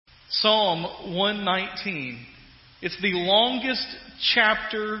Psalm 119. It's the longest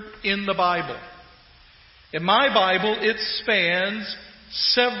chapter in the Bible. In my Bible, it spans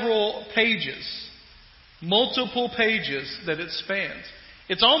several pages. Multiple pages that it spans.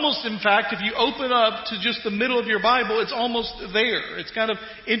 It's almost, in fact, if you open up to just the middle of your Bible, it's almost there. It's kind of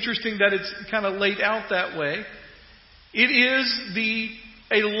interesting that it's kind of laid out that way. It is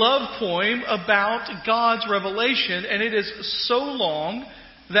a love poem about God's revelation, and it is so long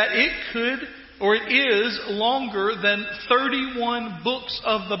that it is longer than 31 books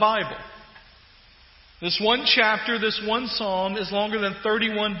of the Bible. This one chapter, this one psalm is longer than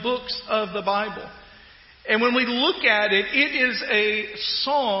 31 books of the Bible. And when we look at it, it is a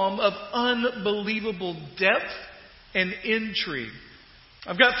psalm of unbelievable depth and intrigue.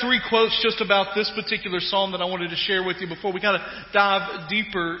 I've got 3 quotes just about this particular psalm that I wanted to share with you before we kind of dive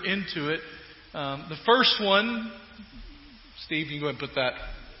deeper into it. The first one, Steve, you can go ahead and put that.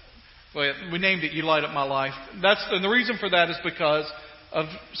 Well, we named it "You Light Up My Life." And the reason for that is because of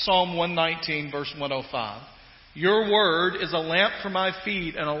Psalm 119, verse 105. Your word is a lamp for my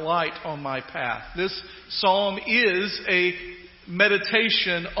feet and a light on my path. This psalm is a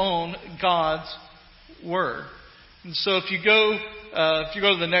meditation on God's word. And so if you go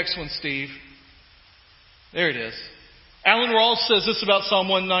to the next one, Steve, there it is. Alan Ross says this about Psalm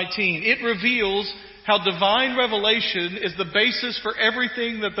 119. It reveals how divine revelation is the basis for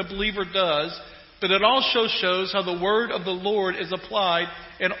everything that the believer does, but it also shows how the word of the Lord is applied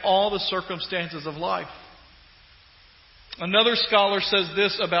in all the circumstances of life. Another scholar says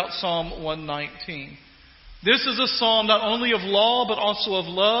this about Psalm 119. This is a psalm not only of law, but also of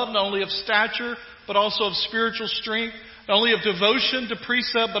love, not only of stature, but also of spiritual strength, not only of devotion to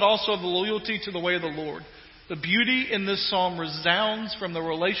precept, but also of loyalty to the way of the Lord. The beauty in this psalm resounds from the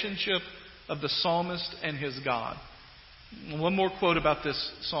relationship of the psalmist and his God. One more quote about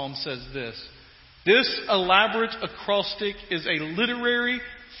this psalm says this. This elaborate acrostic is a literary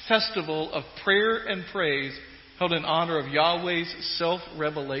festival of prayer and praise held in honor of Yahweh's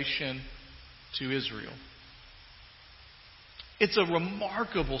self-revelation to Israel. It's a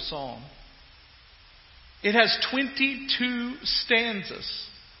remarkable psalm. It has 22 stanzas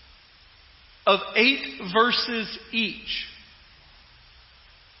of 8 verses each.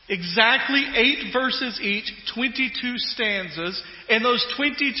 Exactly 8 verses each, 22 stanzas, and those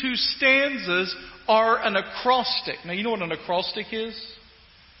 22 stanzas are an acrostic. Now, you know what an acrostic is?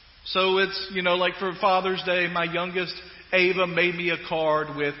 So it's, like for Father's Day, my youngest, Ava, made me a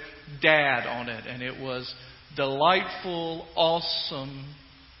card with Dad on it. And it was delightful, awesome,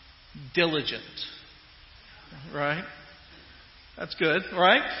 diligent. Right? That's good,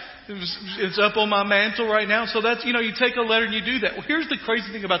 right? It's up on my mantle right now. So that's, you take a letter and you do that. Well, here's the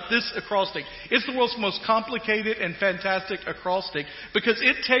crazy thing about this acrostic. It's the world's most complicated and fantastic acrostic because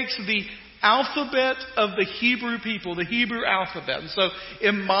it takes the alphabet of the Hebrew people, the Hebrew alphabet. And so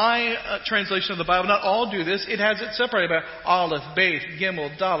in my translation of the Bible, not all do this. It has it separated by Aleph, Beth,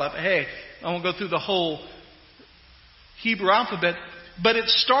 Gimel, Daleth, Hey. I won't go through the whole Hebrew alphabet, but it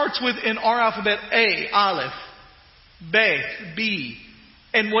starts with, in our alphabet, A, Aleph, Beth, B.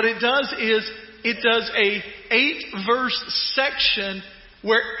 And what it does is, it does a 8-verse section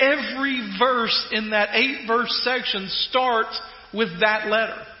where every verse in that 8-verse section starts with that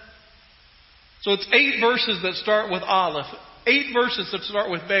letter. So it's 8 verses that start with Aleph, 8 verses that start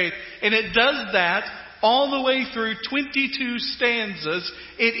with Beth, and it does that all the way through 22 stanzas.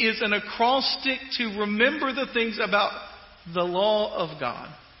 It is an acrostic to remember the things about the law of God.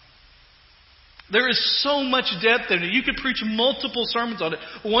 There is so much depth in it. You could preach multiple sermons on it.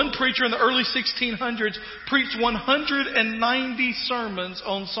 One preacher in the early 1600s preached 190 sermons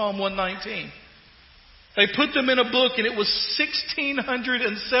on Psalm 119. They put them in a book and it was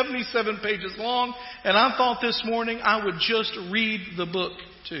 1,677 pages long. And I thought this morning I would just read the book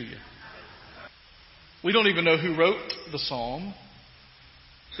to you. We don't even know who wrote the psalm.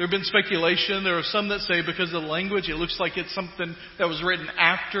 There have been speculation. There are some that say because of the language, it looks like it's something that was written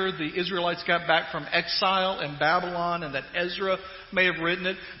after the Israelites got back from exile in Babylon and that Ezra may have written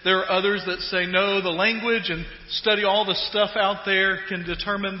it. There are others that say no, the language and study all the stuff out there can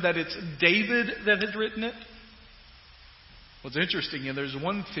determine that it's David that had written it. What's interesting, and there's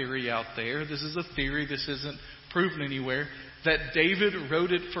one theory out there, this is a theory, this isn't proven anywhere, that David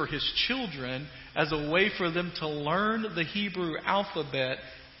wrote it for his children as a way for them to learn the Hebrew alphabet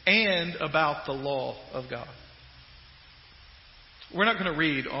and about the law of God. We're not going to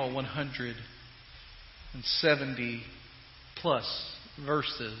read all 170 plus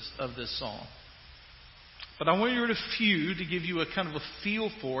verses of this psalm. But I want to read a few to give you a kind of a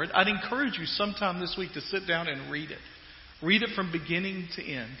feel for it. I'd encourage you sometime this week to sit down and read it. Read it from beginning to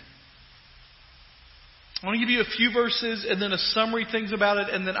end. I want to give you a few verses and then a summary things about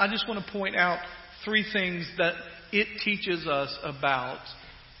it, and then I just want to point out 3 things that it teaches us about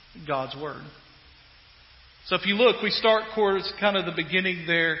God's Word. So if you look, we start towards kind of the beginning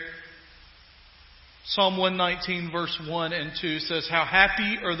there. Psalm 119 verse 1 and 2 says, "How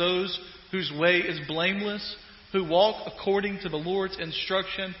happy are those whose way is blameless, who walk according to the Lord's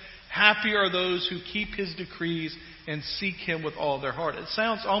instruction. Happy are those who keep His decrees and seek Him with all their heart." It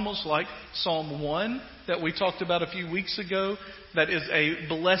sounds almost like Psalm 1 that we talked about a few weeks ago. That is a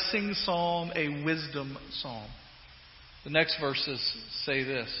blessing psalm, a wisdom psalm. The next verses say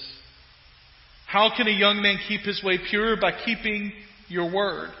this: "How can a young man keep his way pure? By keeping your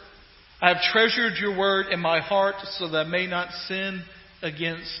word. I have treasured your word in my heart so that I may not sin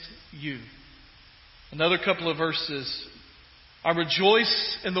against you." Another couple of verses. "I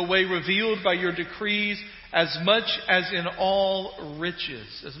rejoice in the way revealed by your decrees as much as in all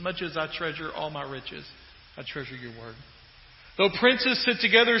riches." As much as I treasure all my riches, I treasure your word. "Though princes sit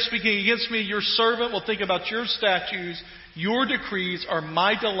together speaking against me, your servant will think about your statutes. Your decrees are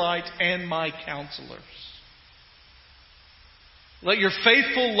my delight and my counselors. Let your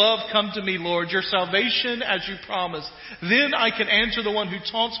faithful love come to me, Lord, your salvation as you promised. Then I can answer the one who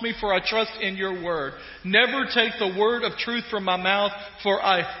taunts me, for I trust in your word. Never take the word of truth from my mouth, for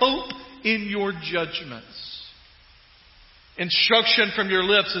I hope in your judgments. Instruction from your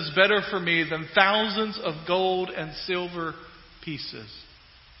lips is better for me than thousands of gold and silver pieces.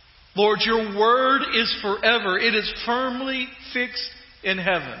 Lord, your word is forever. It is firmly fixed in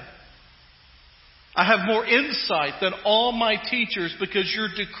heaven. I have more insight than all my teachers because your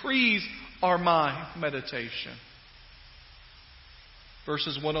decrees are my meditation."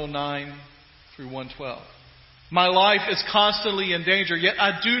 Verses 109 through 112. "My life is constantly in danger, yet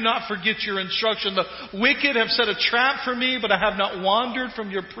I do not forget your instruction. The wicked have set a trap for me, but I have not wandered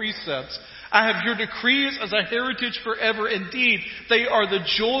from your precepts. I have your decrees as a heritage forever. Indeed, they are the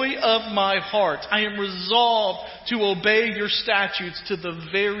joy of my heart. I am resolved to obey your statutes to the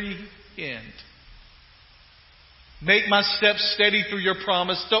very end. Make my steps steady through your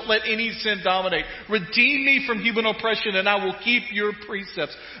promise. Don't let any sin dominate. Redeem me from human oppression, and I will keep your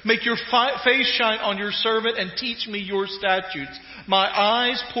precepts. Make your face shine on your servant and teach me your statutes. My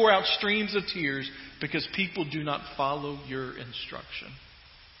eyes pour out streams of tears because people do not follow your instruction."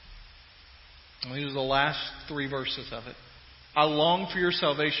 And these are the last 3 verses of it. "I long for your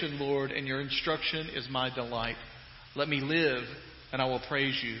salvation, Lord, and your instruction is my delight. Let me live, and I will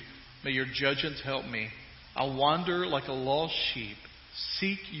praise you. May your judgments help me. I wander like a lost sheep.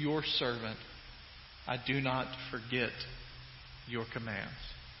 Seek your servant. I do not forget your commands."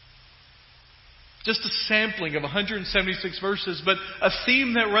 Just a sampling of 176 verses, but a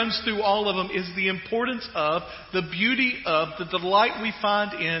theme that runs through all of them is the importance of, the beauty of, the delight we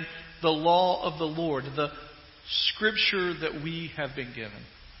find in the law of the Lord, the scripture that we have been given.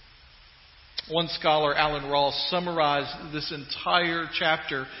 One scholar, Alan Ross, summarized this entire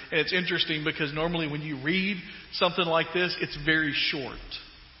chapter, and it's interesting because normally when you read something like this, it's very short.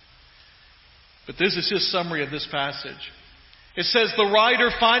 But this is his summary of this passage. It says, "The writer,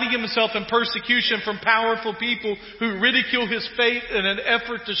 finding himself in persecution from powerful people who ridicule his faith in an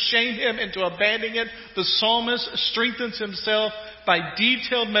effort to shame him into abandoning it, the psalmist strengthens himself by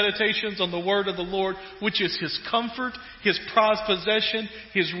detailed meditations on the word of the Lord, which is his comfort, his prized possession,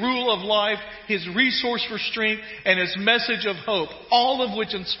 his rule of life, his resource for strength, and his message of hope, all of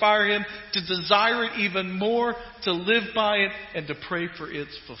which inspire him to desire it even more, to live by it, and to pray for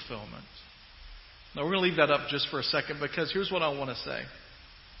its fulfillment." Now we're going to leave that up just for a second because here's what I want to say.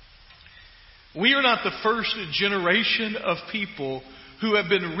 We are not the first generation of people who have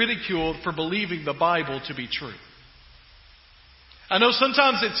been ridiculed for believing the Bible to be true. I know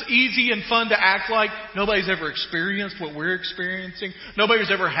sometimes it's easy and fun to act like nobody's ever experienced what we're experiencing.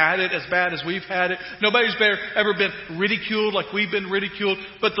 Nobody's ever had it as bad as we've had it. Nobody's ever been ridiculed like we've been ridiculed.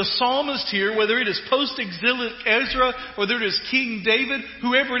 But the psalmist here, whether it is post-exilic Ezra, whether it is King David,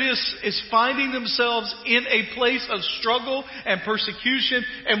 whoever it is finding themselves in a place of struggle and persecution.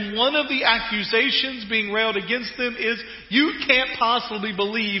 And one of the accusations being railed against them is, you can't possibly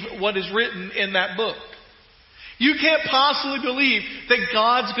believe what is written in that book. You can't possibly believe that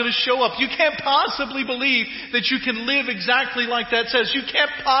God's going to show up. You can't possibly believe that you can live exactly like that says. You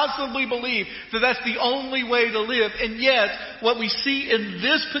can't possibly believe that that's the only way to live. And yet, what we see in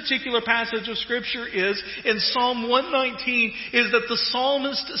this particular passage of Scripture is, in Psalm 119, is that the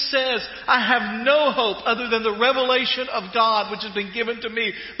psalmist says, I have no hope other than the revelation of God which has been given to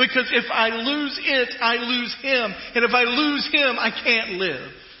me. Because if I lose it, I lose Him. And if I lose Him, I can't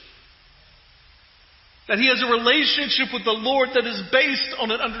live. That he has a relationship with the Lord that is based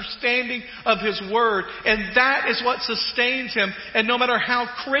on an understanding of His Word. And that is what sustains him. And no matter how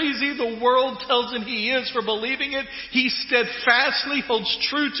crazy the world tells him he is for believing it, he steadfastly holds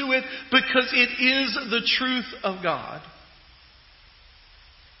true to it because it is the truth of God.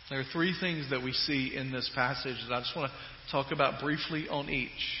 There are three things that we see in this passage that I just want to talk about briefly on each.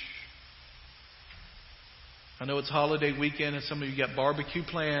 I know it's holiday weekend and some of you got barbecue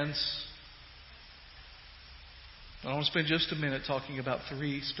plans. I want to spend just a minute talking about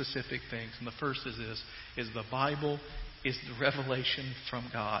three specific things. And the first is this, is the Bible is the revelation from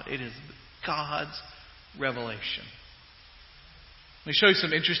God. It is God's revelation. Let me show you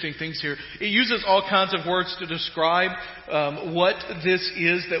some interesting things here. It uses all kinds of words to describe what this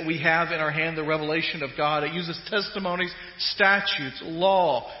is that we have in our hand, the revelation of God. It uses testimonies, statutes,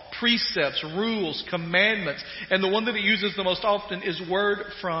 law, precepts, rules, commandments. And the one that it uses the most often is word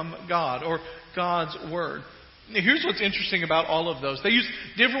from God, or God's word. Here's what's interesting about all of those. They use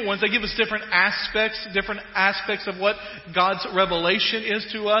different ones. They give us different aspects of what God's revelation is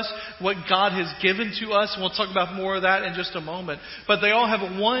to us, what God has given to us. And we'll talk about more of that in just a moment. But they all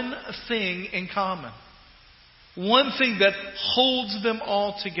have one thing in common. One thing that holds them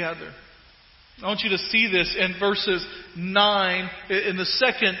all together. I want you to see this in verses 9, in the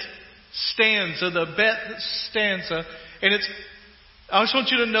second stanza, the Bet stanza. And I just want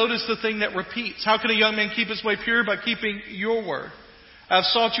you to notice the thing that repeats. How can a young man keep his way pure? By keeping your word. I've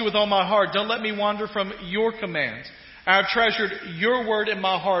sought you with all my heart. Don't let me wander from your commands. I have treasured your word in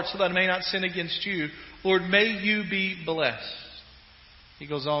my heart so that I may not sin against you. Lord, may you be blessed. He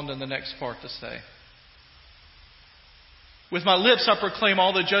goes on to the next part to say, with my lips I proclaim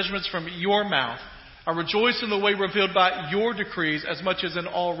all the judgments from your mouth. I rejoice in the way revealed by your decrees as much as in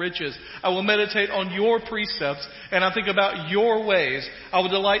all riches. I will meditate on your precepts and I think about your ways. I will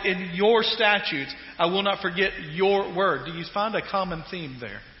delight in your statutes. I will not forget your word. Do you find a common theme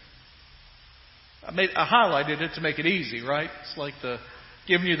there? I highlighted it to make it easy, right? It's like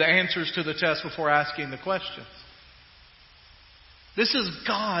giving you the answers to the test before asking the questions. This is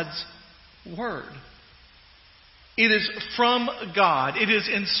God's word. It is from God. It is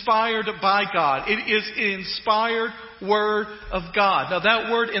inspired by God. It is an inspired word of God. Now that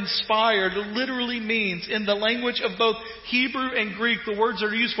word inspired literally means, in the language of both Hebrew and Greek, the words that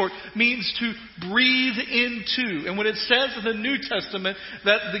are used for it, means to breathe into. And when it says in the New Testament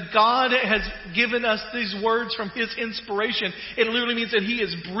that the God has given us these words from His inspiration, it literally means that He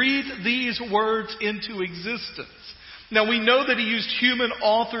has breathed these words into existence. Now we know that He used human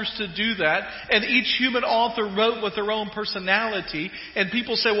authors to do that, and each human author wrote with their own personality. And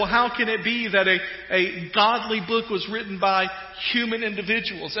people say, well, how can it be that a godly book was written by human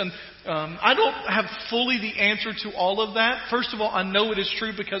individuals? And I don't have fully the answer to all of that. First of all, I know it is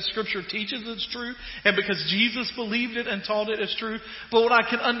true because Scripture teaches it's true, and because Jesus believed it and taught it as true. But what I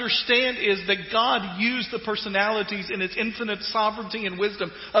can understand is that God used the personalities in His infinite sovereignty and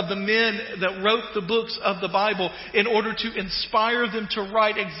wisdom of the men that wrote the books of the Bible in order to inspire them to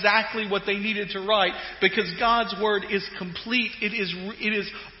write exactly what they needed to write, because God's Word is complete. It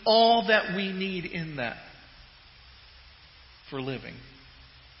is all that we need in that for living.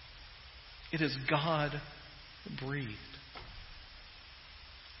 It is God breathed.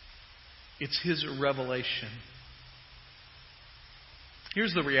 It's His revelation.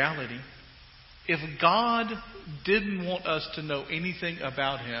 Here's the reality. If God didn't want us to know anything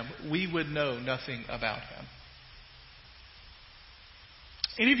about Him, we would know nothing about Him.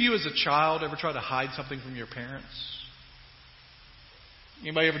 Any of you as a child ever try to hide something from your parents?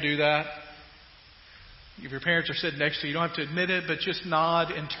 Anybody ever do that? If your parents are sitting next to you, you don't have to admit it, but just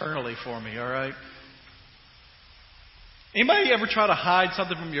nod internally for me, all right? Anybody ever try to hide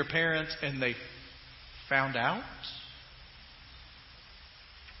something from your parents and they found out?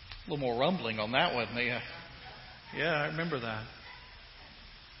 A little more rumbling on that one. Yeah, I remember that.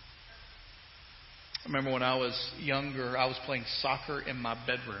 I remember when I was younger, I was playing soccer in my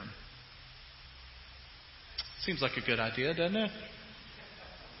bedroom. Seems like a good idea, doesn't it?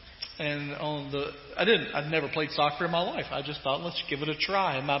 And I'd never played soccer in my life. I just thought, let's give it a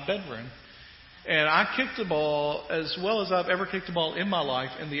try in my bedroom. And I kicked the ball as well as I've ever kicked the ball in my life.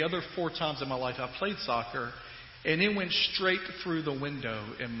 And the other 4 times in my life I played soccer, and it went straight through the window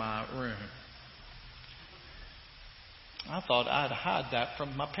in my room. I thought I'd hide that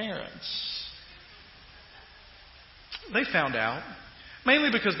from my parents. They found out, mainly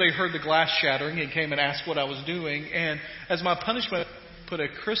because they heard the glass shattering and came and asked what I was doing. And as my punishment, put a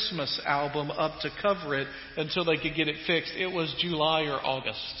Christmas album up to cover it until they could get it fixed. It was July or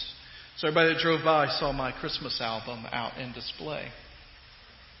August. So everybody that drove by saw my Christmas album out in display.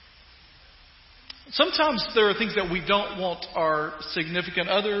 Sometimes there are things that we don't want our significant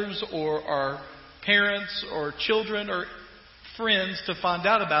others or our parents or children or friends to find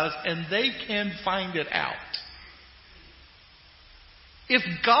out about us, and they can find it out. If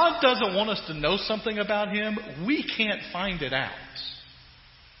God doesn't want us to know something about Him, we can't find it out.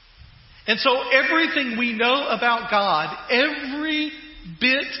 And so everything we know about God, every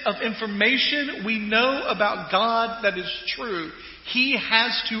bit of information we know about God that is true, He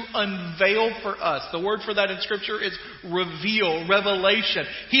has to unveil for us. The word for that in Scripture is reveal, revelation.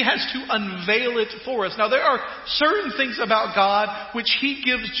 He has to unveil it for us. Now there are certain things about God which He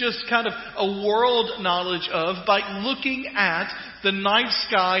gives just kind of a world knowledge of by looking at the night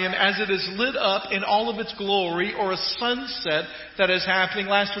sky and as it is lit up in all of its glory, or a sunset that is happening.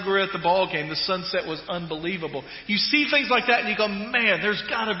 Last week we were at the ball game. The sunset was unbelievable. You see things like that and you go, man, there's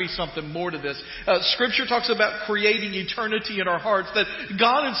got to be something more to this. Scripture talks about creating eternity in our hearts, that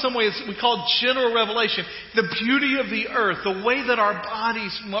God in some ways we call general revelation. The beauty of the earth, the way that our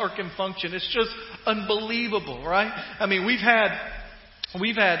bodies work and function. It's just unbelievable, right? I mean, we've had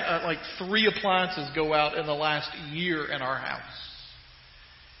like 3 appliances go out in the last year in our house.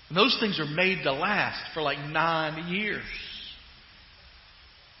 And those things are made to last for like 9 years.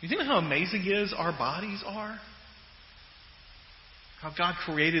 You think how amazing it is our bodies are? How God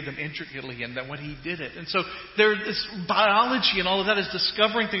created them intricately and that when He did it. And so there's this biology and all of that is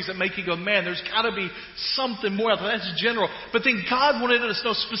discovering things that make you go, man, there's got to be something more out there. That's general. But then God wanted us to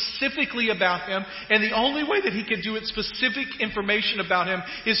know specifically about Him. And the only way that He could do it, specific information about Him,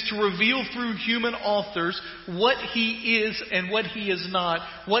 is to reveal through human authors what He is and what He is not,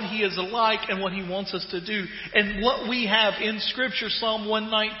 what He is like and what He wants us to do. And what we have in Scripture, Psalm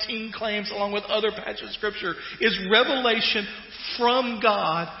 119 claims, along with other passages of Scripture, is revelation from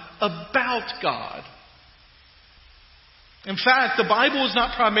God about God. In fact, the Bible is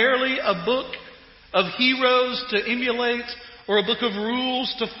not primarily a book of heroes to emulate or a book of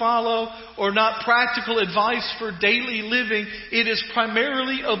rules to follow or not practical advice for daily living. It is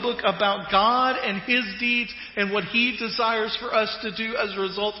primarily a book about God and His deeds and what He desires for us to do as a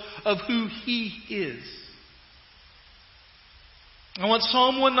result of who He is. And what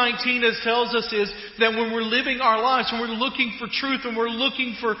Psalm 119 tells us is that when we're living our lives, when we're looking for truth, and we're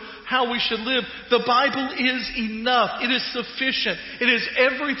looking for how we should live, the Bible is enough. It is sufficient. It is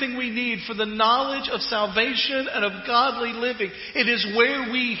everything we need for the knowledge of salvation and of godly living. It is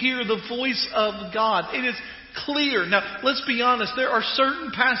where we hear the voice of God. It is clear. Now, let's be honest. There are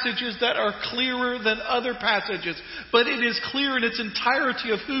certain passages that are clearer than other passages. But it is clear in its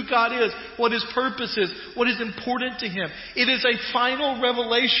entirety of who God is, what His purpose is, what is important to Him. It is a final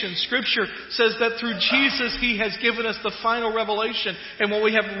revelation. Scripture says that through Jesus, He has given us the final revelation. And what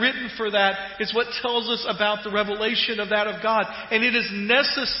we have written for that is what tells us about the revelation of that of God. And it is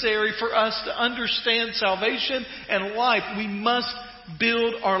necessary for us to understand salvation and life. We must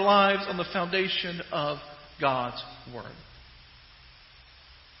build our lives on the foundation of God's Word.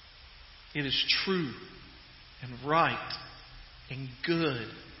 It is true and right and good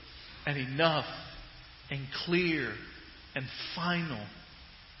and enough and clear and final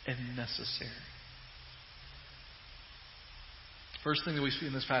and necessary. First thing that we see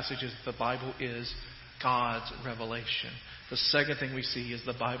in this passage is the Bible is God's revelation. The second thing we see is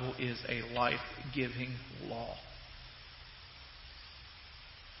the Bible is a life-giving law.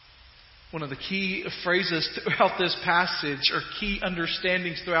 One of the key phrases throughout this passage, or key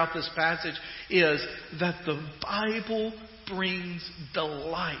understandings throughout this passage, is that the Bible brings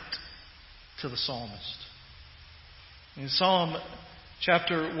delight to the psalmist. In Psalm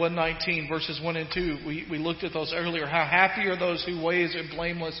chapter 119, verses 1 and 2, we looked at those earlier. How happy are those whose ways are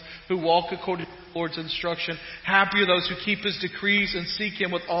blameless, who walk according to the Lord's instruction. Happy are those who keep His decrees and seek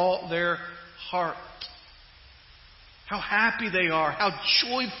Him with all their heart. How happy they are. How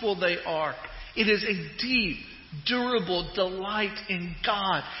joyful they are. It is a deep, durable delight in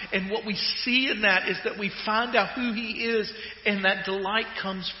God. And what we see in that is that we find out who He is, and that delight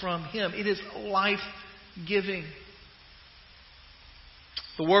comes from Him. It is life-giving.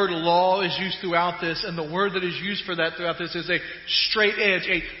 The word law is used throughout this, and the word that is used for that throughout this is a straight edge,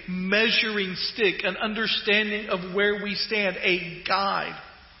 a measuring stick, an understanding of where we stand, a guide.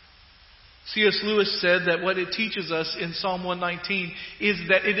 C.S. Lewis said that what it teaches us in Psalm 119 is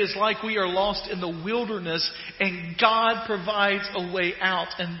that it is like we are lost in the wilderness and God provides a way out,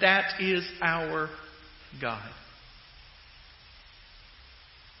 and that is our guide.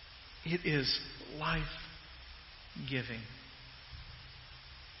 It is life-giving.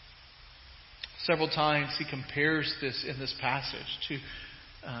 Several times he compares this in this passage to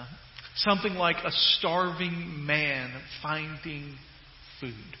something like a starving man finding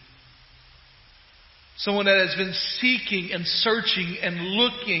food. Someone that has been seeking and searching and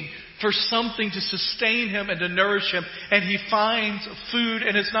looking for something to sustain him and to nourish him. And he finds food,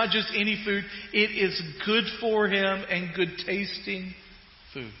 and it's not just any food. It is good for him and good tasting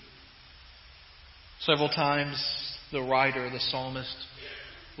food. Several times the writer, the psalmist,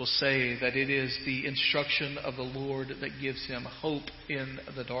 will say that it is the instruction of the Lord that gives him hope in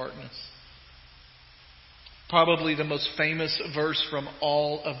the darkness. Probably the most famous verse from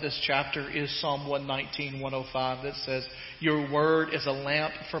all of this chapter is Psalm 119, 105 that says, "Your word is a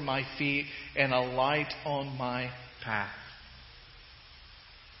lamp for my feet and a light on my path."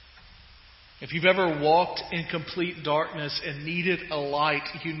 If you've ever walked in complete darkness and needed a light,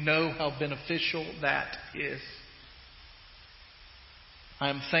 you know how beneficial that is. I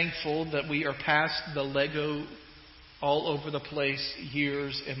am thankful that we are past the Lego all over the place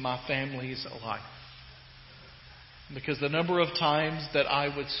years in my family's life. Because the number of times that I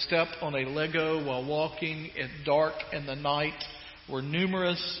would step on a Lego while walking at dark in the night were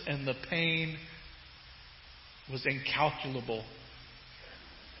numerous, and the pain was incalculable.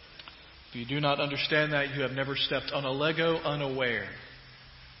 If you do not understand that, you have never stepped on a Lego unaware.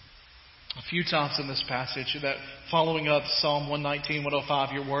 A few times in this passage, that following up Psalm 119,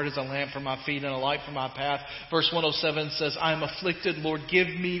 105, "Your word is a lamp for my feet and a light for my path." Verse 107 says, "I am afflicted, Lord, give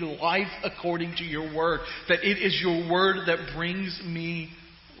me life according to your word." That it is your word that brings me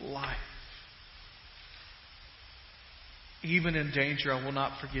life. Even in danger, I will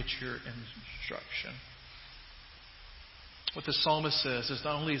not forget your instruction. What the psalmist says is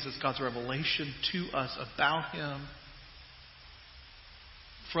not only is this God's revelation to us about him,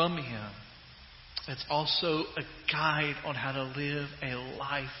 from him, it's also a guide on how to live a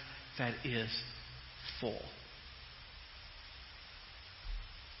life that is full.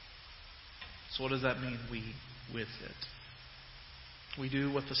 So what does that mean, we with it? We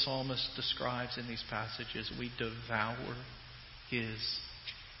do what the psalmist describes in these passages. We devour his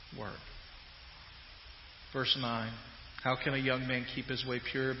word. Verse 9, "How can a young man keep his way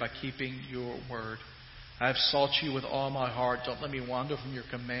pure? By keeping your word. I have sought you with all my heart. Don't let me wander from your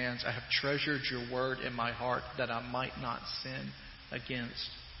commands. I have treasured your word in my heart that I might not sin against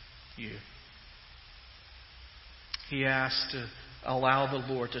you." He asks to allow the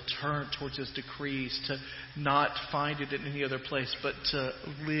Lord to turn towards his decrees, to not find it in any other place, but to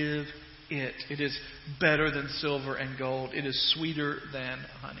live it. It is better than silver and gold. It is sweeter than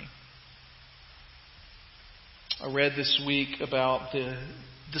honey. I read this week about the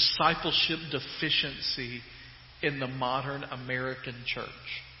discipleship deficiency in the modern American church.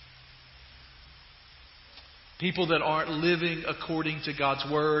 People that aren't living according to God's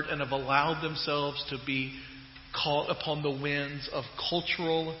word and have allowed themselves to be caught upon the winds of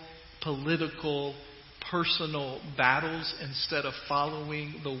cultural, political, personal battles instead of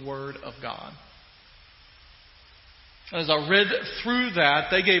following the word of God. As I read through that,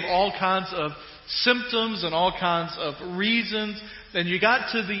 they gave all kinds of symptoms and all kinds of reasons. Then you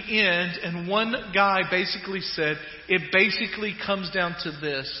got to the end, and one guy basically said, it basically comes down to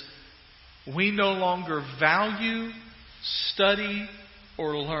this: we no longer value, study,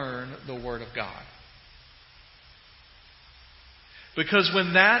 or learn the Word of God. Because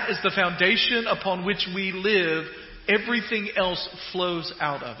when that is the foundation upon which we live, everything else flows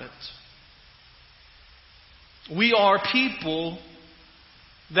out of it. We are people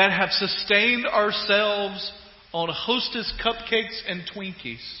that have sustained ourselves on Hostess cupcakes and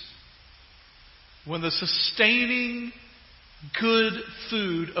Twinkies, when the sustaining good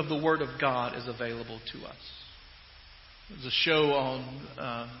food of the Word of God is available to us. There's a show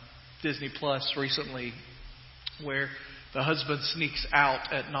on Disney Plus recently where the husband sneaks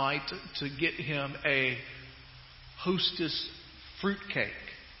out at night to get him a Hostess fruitcake.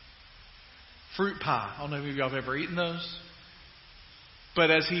 Fruit pie. I don't know if y'all have ever eaten those. But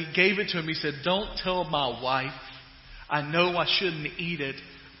as he gave it to him, he said, "Don't tell my wife. I know I shouldn't eat it,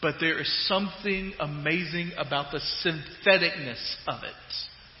 but there is something amazing about the syntheticness of it."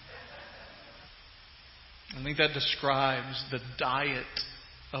 I think that describes the diet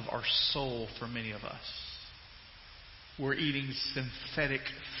of our soul for many of us. We're eating synthetic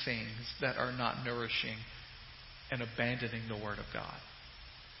things that are not nourishing and abandoning the Word of God.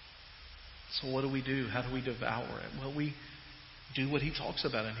 So what do? How do we devour it? Well, we do what he talks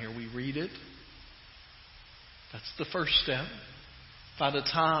about in here. We read it. That's the first step. Find a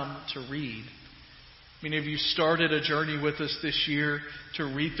time to read. Many of you started a journey with us this year to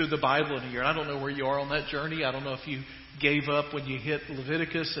read through the Bible in a year. And I don't know where you are on that journey. I don't know if you gave up when you hit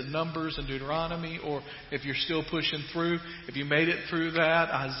Leviticus and Numbers and Deuteronomy, or if you're still pushing through. If you made it through that,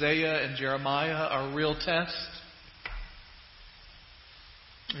 Isaiah and Jeremiah are a real test.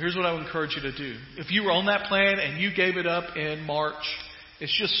 Here's what I would encourage you to do. If you were on that plan and you gave it up in March,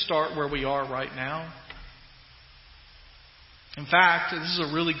 it's just start where we are right now. In fact, this is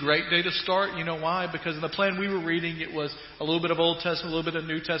a really great day to start. You know why? Because in the plan we were reading, it was a little bit of Old Testament, a little bit of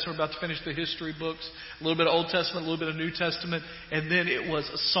New Testament. We're about to finish the history books. A little bit of Old Testament, a little bit of New Testament. And then it was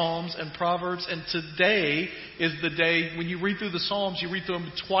Psalms and Proverbs. And today is the day, when you read through the Psalms, you read through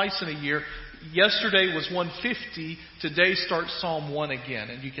them twice in a year. Yesterday was 150. Today starts Psalm 1 again.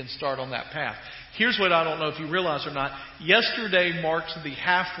 And you can start on that path. Here's what I don't know if you realize or not. Yesterday marks the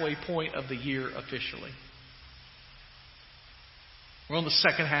halfway point of the year officially. We're on the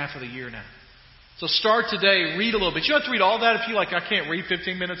second half of the year now. So start today, read a little bit. You don't have to read all that if you like, I can't read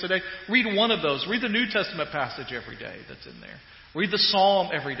 15 minutes a day. Read one of those. Read the New Testament passage every day that's in there. Read the Psalm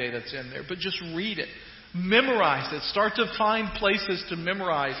every day that's in there. But just read it. Memorize it. Start to find places to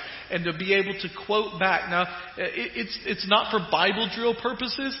memorize and to be able to quote back. Now, it's not for Bible drill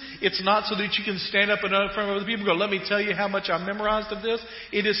purposes. It's not so that you can stand up in front of other people and go, let me tell you how much I memorized of this.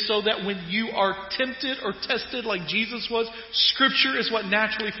 It is so that when you are tempted or tested like Jesus was, Scripture is what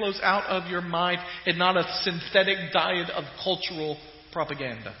naturally flows out of your mind and not a synthetic diet of cultural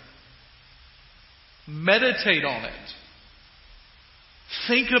propaganda. Meditate on it.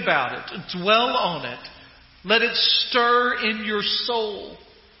 Think about it. Dwell on it. Let it stir in your soul.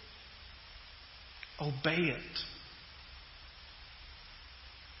 Obey it.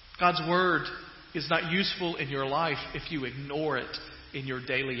 God's Word is not useful in your life if you ignore it in your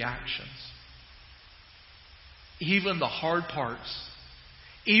daily actions. Even the hard parts.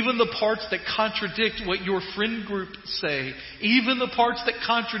 Even the parts that contradict what your friend group say. Even the parts that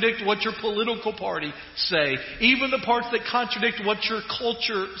contradict what your political party say. Even the parts that contradict what your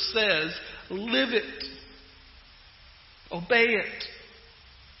culture says. Live it. Obey it.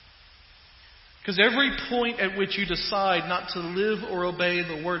 Because every point at which you decide not to live or obey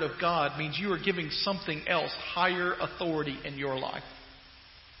the Word of God means you are giving something else higher authority in your life.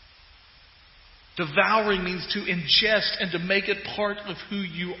 Devouring means to ingest and to make it part of who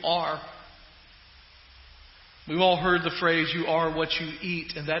you are. We've all heard the phrase, you are what you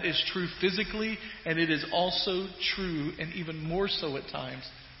eat, and that is true physically, and it is also true, and even more so at times,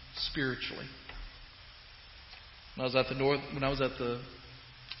 spiritually. When I was at the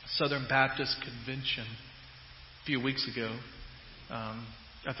Southern Baptist Convention a few weeks ago,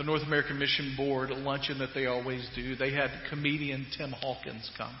 at the North American Mission Board, a luncheon that they always do, they had comedian Tim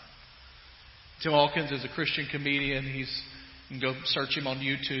Hawkins come. Tim Hawkins is a Christian comedian. You can go search him on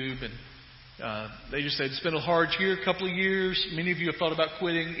YouTube. And they just said, it's been a hard year, a couple of years. Many of you have thought about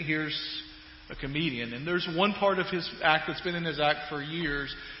quitting. Here's a comedian. And there's one part of his act that's been in his act for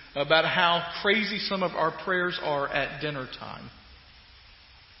years about how crazy some of our prayers are at dinner time.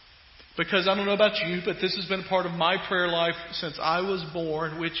 Because I don't know about you, but this has been a part of my prayer life since I was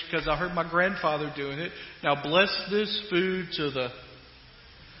born, because I heard my grandfather doing it. Now bless this food to the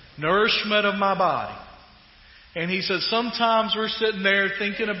nourishment of my body. And he says, sometimes we're sitting there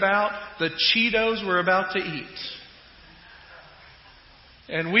thinking about the Cheetos we're about to eat.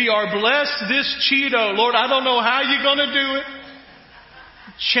 And we are blessed this Cheeto. Lord, I don't know how you're going to do it.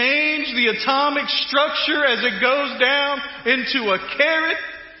 Change the atomic structure as it goes down into a carrot.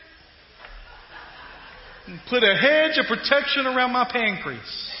 And put a hedge of protection around my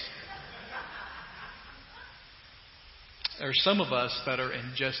pancreas. There are some of us that are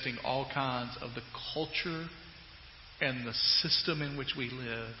ingesting all kinds of the culture and the system in which we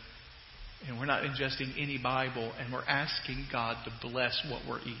live. And we're not ingesting any Bible, and we're asking God to bless what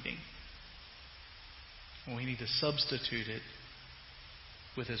we're eating. And we need to substitute it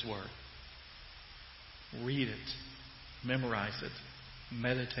with His Word. Read it. Memorize it.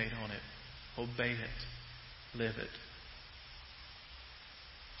 Meditate on it. Obey it. Live it.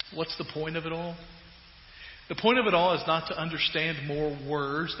 What's the point of it all? The point of it all is not to understand more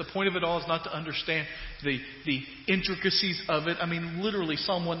words. The point of it all is not to understand the intricacies of it. I mean, literally,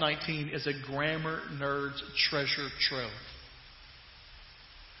 Psalm 119 is a grammar nerd's treasure trove.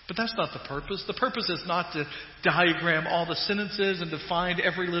 But that's not the purpose. The purpose is not to diagram all the sentences and to find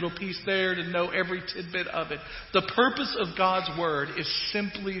every little piece there, to know every tidbit of it. The purpose of God's Word is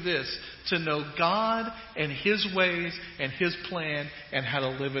simply this: to know God and His ways and His plan and how to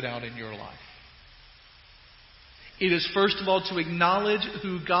live it out in your life. It is first of all to acknowledge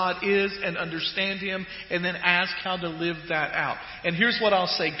who God is and understand Him, and then ask how to live that out. And here's what I'll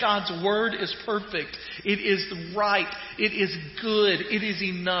say. God's Word is perfect. It is right. It is good. It is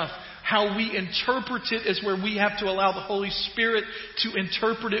enough. How we interpret it is where we have to allow the Holy Spirit to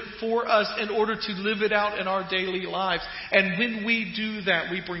interpret it for us in order to live it out in our daily lives. And when we do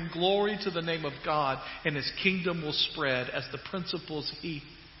that, we bring glory to the name of God, and His kingdom will spread as the principles He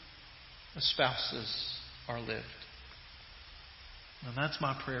as spouses are lived. And that's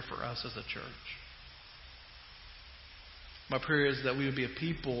my prayer for us as a church. My prayer is that we would be a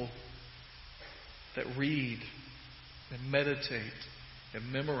people that read and meditate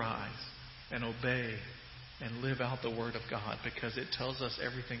and memorize and obey and live out the Word of God, because it tells us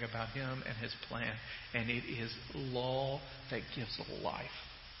everything about Him and His plan. And it is law that gives life.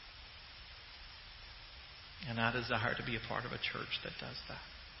 And I desire to be a part of a church that does that.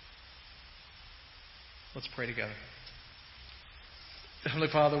 Let's pray together. Heavenly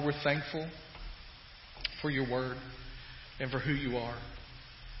Father, we're thankful for your Word and for who you are,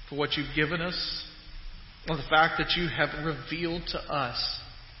 for what you've given us, and the fact that you have revealed to us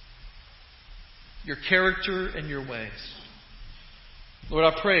your character and your ways. Lord,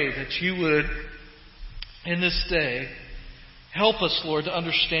 I pray that you would, in this day, help us, Lord, to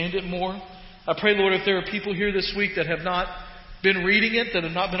understand it more. I pray, Lord, if there are people here this week that have not been reading it, that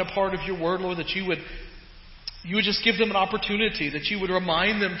have not been a part of your Word, Lord, that you would just give them an opportunity, that you would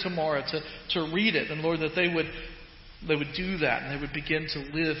remind them tomorrow to read it. And Lord, that they would do that and they would begin to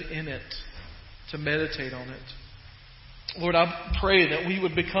live in it, to meditate on it. Lord, I pray that we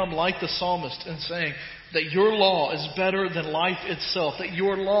would become like the psalmist in saying that your law is better than life itself, that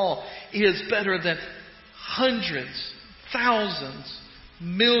your law is better than hundreds, thousands,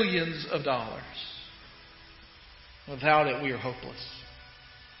 millions of dollars. Without it, we are hopeless.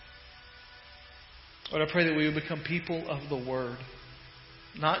 Lord, I pray that we would become people of the Word,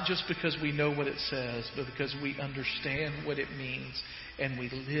 not just because we know what it says, but because we understand what it means and we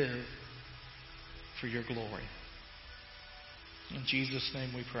live for your glory. In Jesus'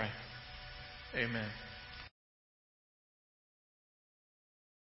 name we pray. Amen.